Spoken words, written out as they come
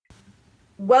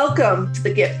Welcome to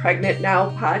the Get Pregnant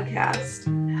Now podcast.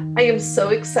 I am so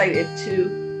excited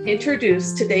to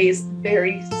introduce today's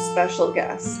very special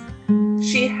guest.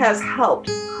 She has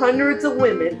helped hundreds of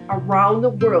women around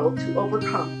the world to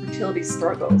overcome fertility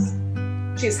struggles.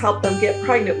 She's helped them get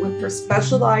pregnant with her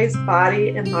specialized body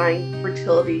and mind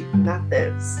fertility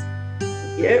methods.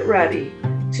 Get ready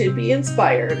to be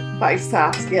inspired by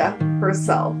Saskia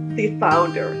herself, the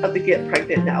founder of the Get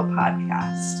Pregnant Now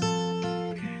podcast.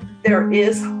 There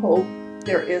is hope,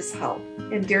 there is help.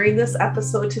 And during this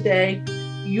episode today,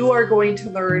 you are going to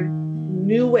learn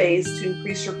new ways to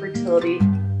increase your fertility.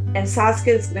 And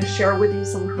Saskia is going to share with you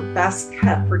some of her best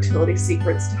kept fertility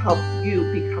secrets to help you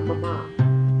become a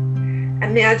mom.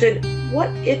 Imagine, what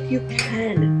if you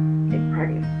can get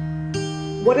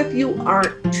pregnant? What if you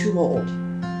aren't too old?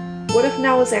 What if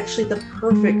now is actually the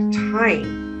perfect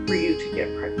time for you to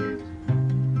get pregnant?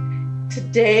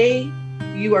 Today,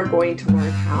 you are going to learn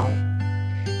how.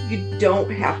 You don't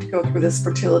have to go through this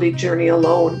fertility journey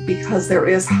alone because there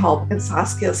is help, and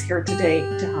Saskia is here today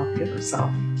to help you herself.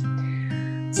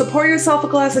 So pour yourself a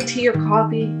glass of tea or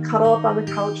coffee, cuddle up on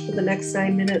the couch for the next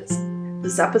 9 minutes.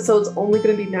 This episode's only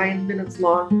going to be 9 minutes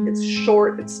long. It's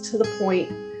short, it's to the point,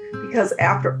 because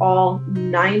after all,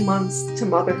 9 months to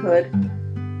motherhood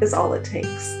is all it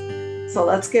takes. So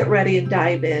let's get ready and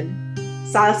dive in.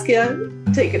 Saskia,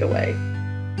 take it away.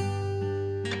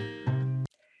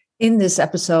 In this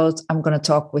episode, I'm going to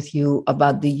talk with you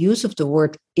about the use of the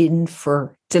word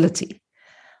infertility.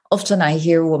 Often I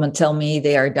hear women tell me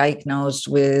they are diagnosed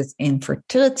with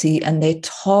infertility and they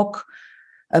talk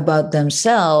about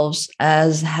themselves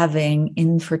as having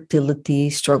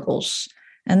infertility struggles.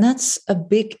 And that's a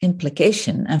big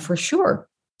implication. And for sure,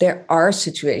 there are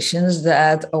situations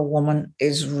that a woman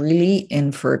is really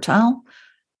infertile,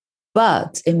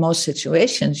 but in most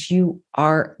situations, you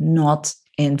are not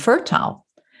infertile.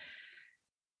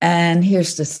 And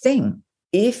here's the thing.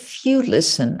 If you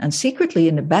listen and secretly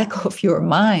in the back of your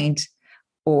mind,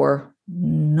 or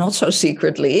not so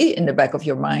secretly in the back of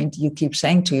your mind, you keep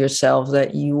saying to yourself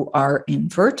that you are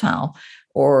infertile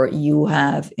or you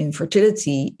have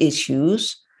infertility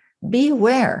issues, be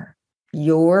aware.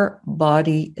 Your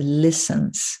body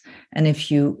listens. And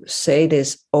if you say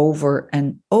this over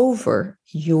and over,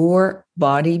 your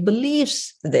body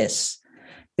believes this.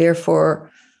 Therefore,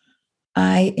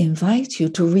 I invite you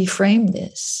to reframe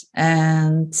this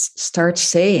and start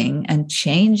saying and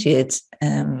change it,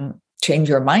 change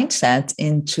your mindset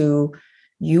into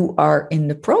you are in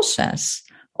the process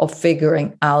of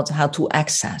figuring out how to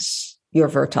access your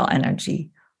fertile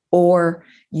energy, or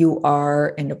you are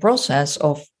in the process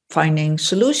of finding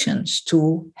solutions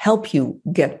to help you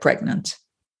get pregnant.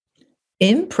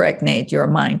 Impregnate your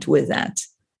mind with that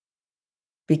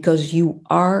because you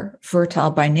are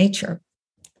fertile by nature.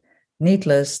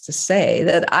 Needless to say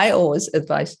that I always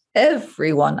advise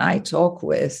everyone I talk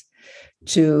with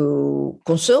to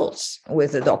consult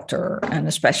with a doctor and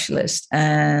a specialist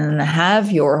and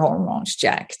have your hormones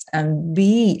checked and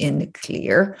be in the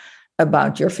clear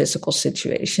about your physical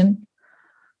situation.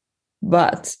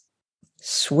 But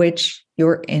switch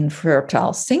your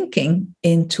infertile thinking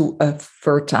into a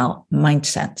fertile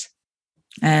mindset.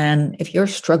 And if you're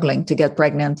struggling to get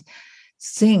pregnant,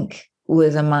 think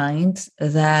with a mind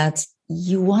that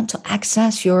you want to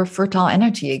access your fertile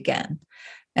energy again.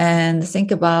 And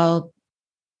think about,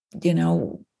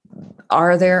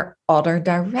 are there other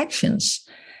directions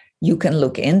you can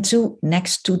look into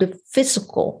next to the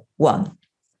physical one?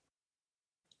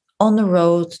 On the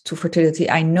road to fertility,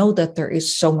 I know that there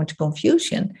is so much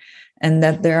confusion and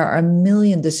that there are a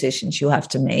million decisions you have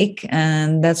to make.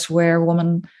 And that's where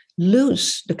women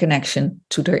lose the connection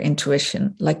to their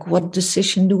intuition. Like, what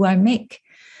decision do I make?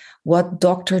 What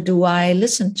doctor do I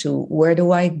listen to? Where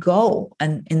do I go?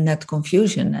 And in that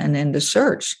confusion and in the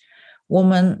search,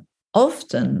 women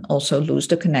often also lose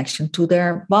the connection to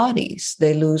their bodies.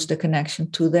 They lose the connection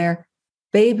to their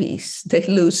babies. They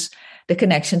lose the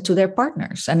connection to their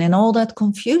partners. And in all that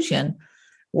confusion,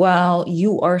 while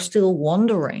you are still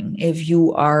wondering if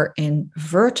you are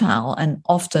infertile, and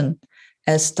often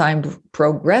as time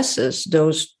progresses,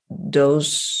 those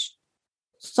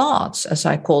thoughts, as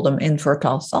I call them,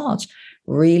 infertile thoughts,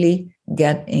 really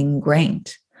get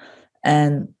ingrained.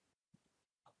 And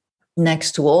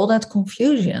next to all that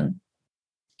confusion,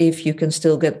 if you can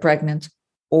still get pregnant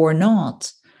or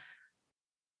not,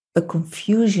 the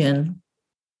confusion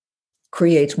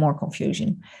creates more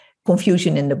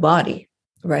confusion in the body,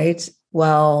 right?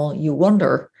 While you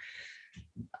wonder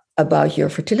about your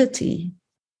fertility,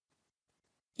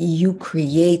 you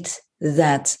create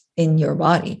that in your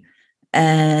body,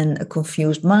 and a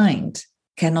confused mind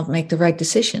cannot make the right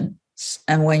decision.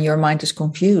 And when your mind is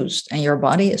confused and your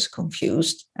body is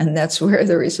confused, and that's where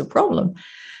there is a problem,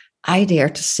 I dare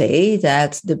to say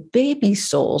that the baby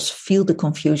souls feel the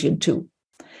confusion too.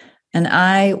 And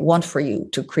I want for you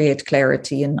to create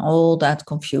clarity in all that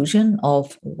confusion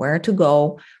of where to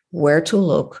go, where to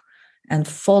look, and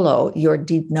follow your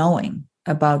deep knowing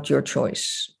about your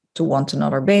choice to want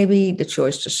another baby, the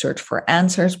choice to search for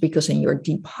answers, because in your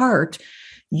deep heart,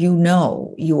 you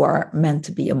know you are meant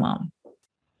to be a mom.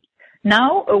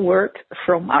 Now a word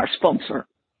from our sponsor.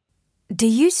 Do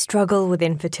you struggle with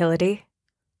infertility?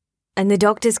 And the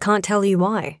doctors can't tell you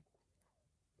why?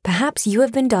 Perhaps you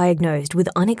have been diagnosed with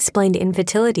unexplained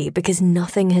infertility because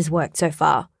nothing has worked so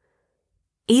far.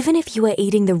 Even if you are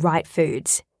eating the right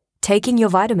foods, taking your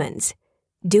vitamins,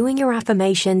 doing your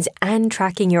affirmations and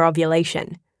tracking your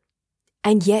ovulation,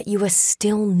 and yet you are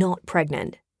still not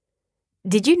pregnant.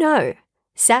 Did you know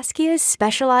Saskia's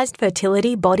specialized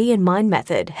fertility body and mind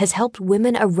method has helped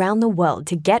women around the world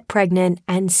to get pregnant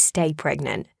and stay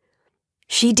pregnant?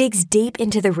 She digs deep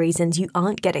into the reasons you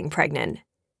aren't getting pregnant.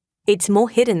 It's more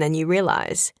hidden than you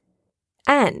realize.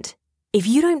 And if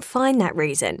you don't find that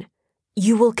reason,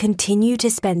 you will continue to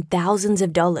spend thousands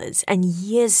of dollars and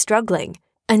years struggling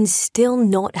and still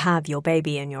not have your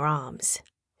baby in your arms.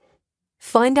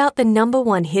 Find out the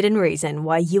 #1 hidden reason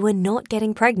why you are not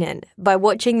getting pregnant by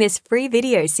watching this free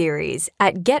video series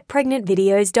at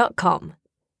getpregnantvideos.com.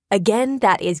 Again,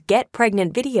 that is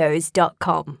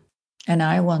getpregnantvideos.com. And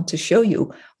I want to show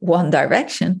you one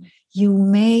direction you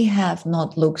may have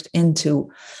not looked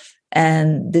into.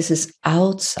 And this is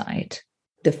outside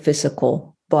the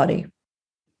physical body.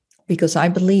 Because I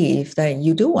believe that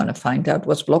you do want to find out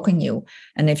what's blocking you.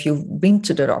 And if you've been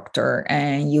to the doctor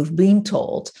and you've been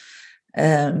told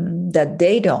that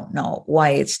they don't know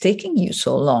why it's taking you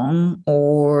so long,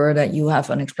 or that you have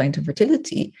unexplained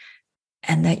infertility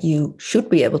and that you should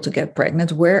be able to get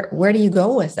pregnant, where do you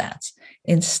go with that?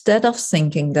 Instead of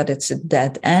thinking that it's a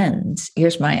dead end,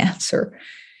 here's my answer.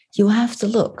 You have to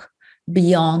look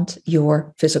beyond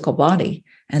your physical body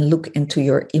and look into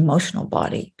your emotional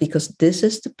body, because this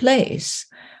is the place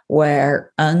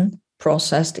where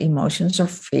unprocessed emotions or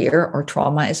fear or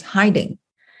trauma is hiding.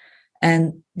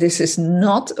 And this is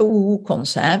not a woo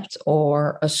concept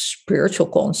or a spiritual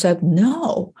concept.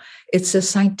 No, it's a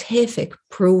scientific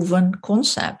proven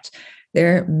concept.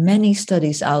 There are many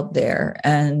studies out there,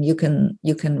 and you can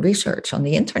research on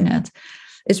the internet.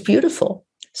 It's beautiful.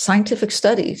 Scientific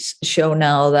studies show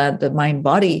now that the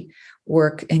mind-body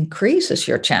work increases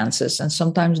your chances and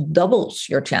sometimes doubles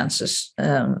your chances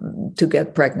to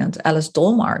get pregnant. Alice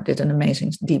Dolmar did an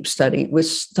amazing deep study with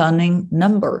stunning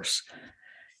numbers.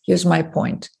 Here's my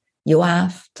point. You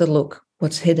have to look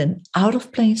what's hidden out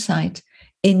of plain sight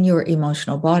in your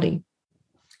emotional body.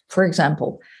 For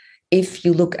example, if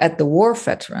you look at the war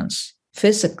veterans,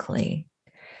 physically,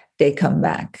 they come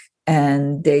back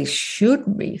and they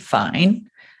should be fine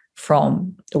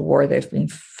from the war they've been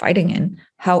fighting in.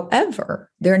 However,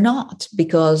 they're not,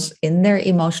 because in their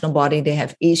emotional body, they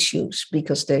have issues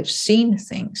because they've seen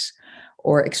things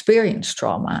or experienced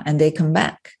trauma, and they come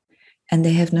back. And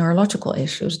they have neurological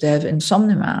issues. They have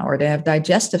insomnia, or they have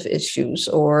digestive issues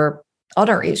or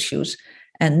other issues,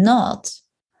 and not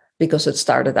because it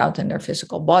started out in their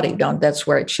physical body. That's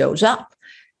where it shows up.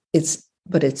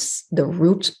 But the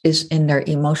root is in their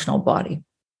emotional body.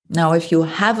 Now, if you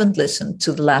haven't listened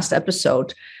to the last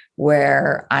episode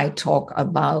where I talk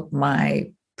about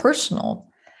my personal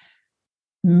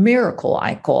miracle,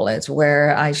 I call it,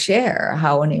 where I share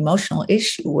how an emotional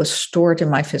issue was stored in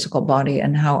my physical body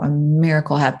and how a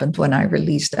miracle happened when I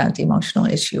released that emotional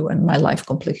issue and my life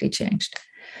completely changed.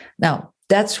 Now,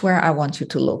 that's where I want you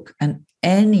to look. And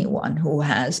anyone who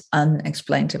has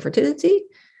unexplained infertility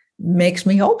makes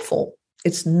me hopeful.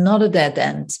 It's not a dead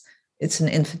end. It's an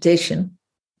invitation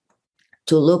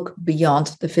to look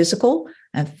beyond the physical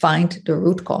and find the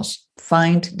root cause,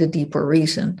 find the deeper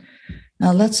reason.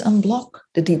 Now let's unblock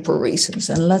the deeper reasons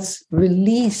and let's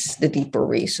release the deeper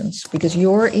reasons, because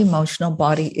your emotional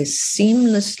body is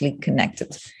seamlessly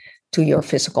connected to your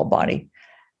physical body.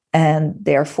 And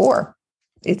therefore,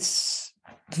 it's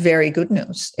very good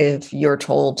news if you're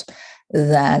told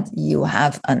that you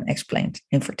have unexplained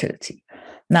infertility.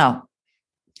 Now,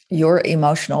 your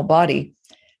emotional body,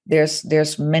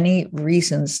 there's many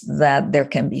reasons that there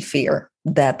can be fear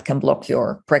that can block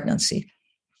your pregnancy.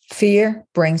 Fear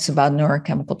brings about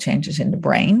neurochemical changes in the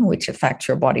brain, which affect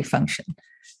your body function.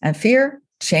 And fear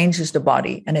changes the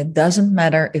body, and it doesn't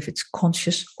matter if it's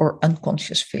conscious or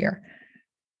unconscious fear.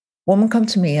 Women come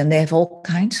to me and they have all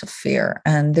kinds of fear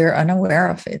and they're unaware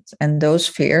of it. And those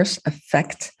fears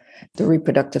affect the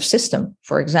reproductive system.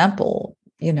 For example,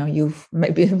 you've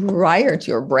maybe wired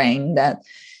your brain that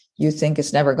you think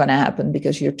it's never going to happen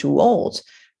because you're too old,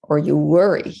 or you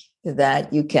worry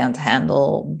that you can't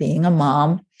handle being a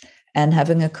mom and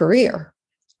having a career,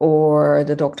 or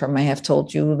the doctor may have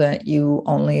told you that you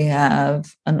only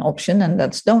have an option, and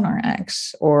that's donor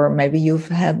eggs, or maybe you've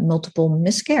had multiple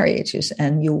miscarriages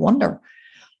and you wonder,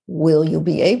 will you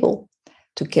be able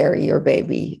to carry your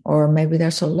baby? Or maybe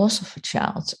there's a loss of a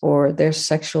child, or there's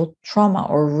sexual trauma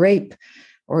or rape,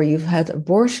 or you've had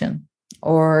abortion,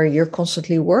 or you're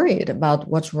constantly worried about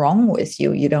what's wrong with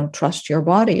you. You don't trust your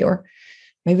body, or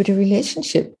maybe the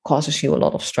relationship causes you a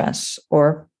lot of stress,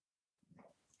 or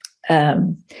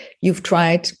you've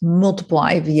tried multiple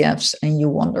IVFs and you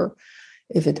wonder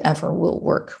if it ever will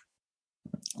work.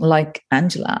 Like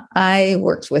Angela, I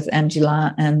worked with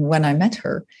Angela, and when I met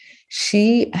her,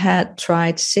 she had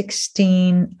tried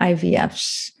 16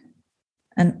 IVFs.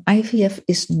 And IVF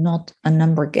is not a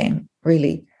number game,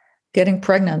 really. Getting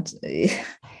pregnant,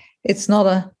 it's not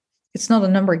a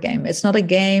number game. It's not a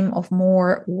game of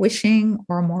more wishing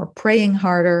or more praying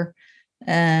harder.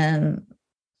 And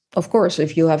of course,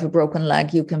 if you have a broken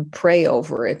leg, you can pray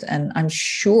over it, and I'm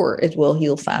sure it will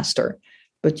heal faster,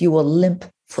 but you will limp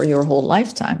for your whole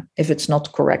lifetime if it's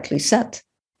not correctly set.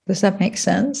 Does that make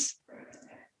sense?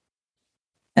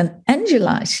 And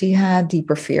Angela, she had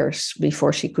deeper fears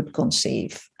before she could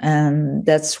conceive. And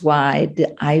that's why the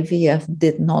IVF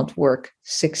did not work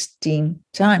 16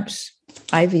 times.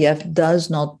 IVF does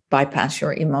not bypass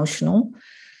your emotional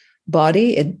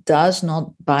body. It does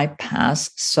not bypass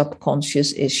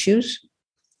subconscious issues.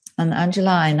 And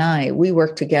Angela and I, we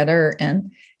worked together,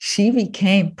 and she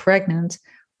became pregnant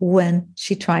when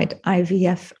she tried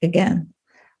IVF again.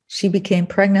 She became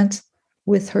pregnant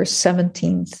with her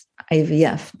 17th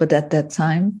IVF, but at that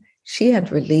time, she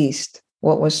had released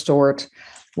what was stored,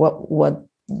 what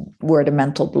were the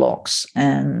mental blocks,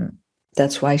 and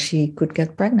that's why she could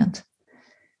get pregnant.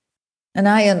 And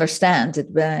I understand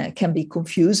it can be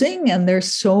confusing, and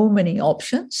there's so many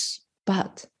options,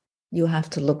 but you have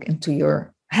to look into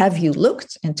have you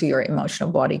looked into your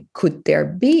emotional body? Could there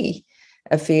be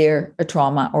a fear, a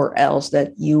trauma, or else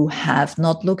that you have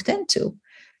not looked into?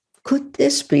 Could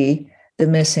this be the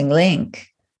missing link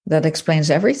that explains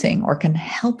everything, or can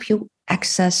help you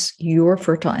access your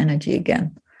fertile energy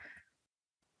again?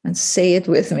 And say it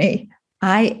with me.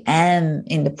 I am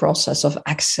in the process of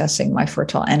accessing my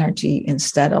fertile energy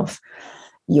instead of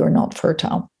you're not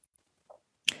fertile.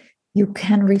 You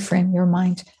can reframe your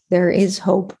mind. There is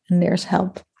hope and there's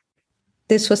help.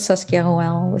 This was Saskia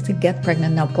Roel with the Get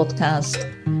Pregnant Now podcast.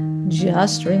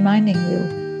 Just reminding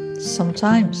you,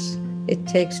 sometimes it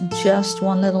takes just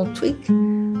one little tweak,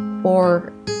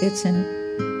 or it's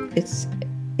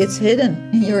hidden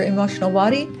in your emotional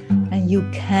body, and you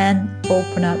can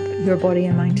open up your body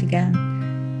and mind again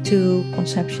to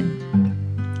conception.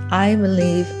 I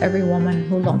believe every woman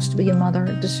who longs to be a mother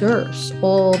deserves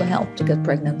all the help to get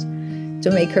pregnant, to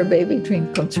make her baby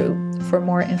dream come true. For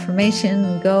more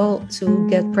information, go to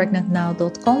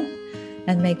getpregnantnow.com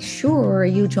and make sure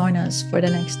you join us for the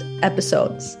next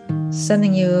episodes.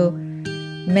 Sending you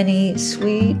many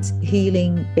sweet,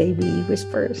 healing baby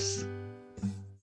whispers.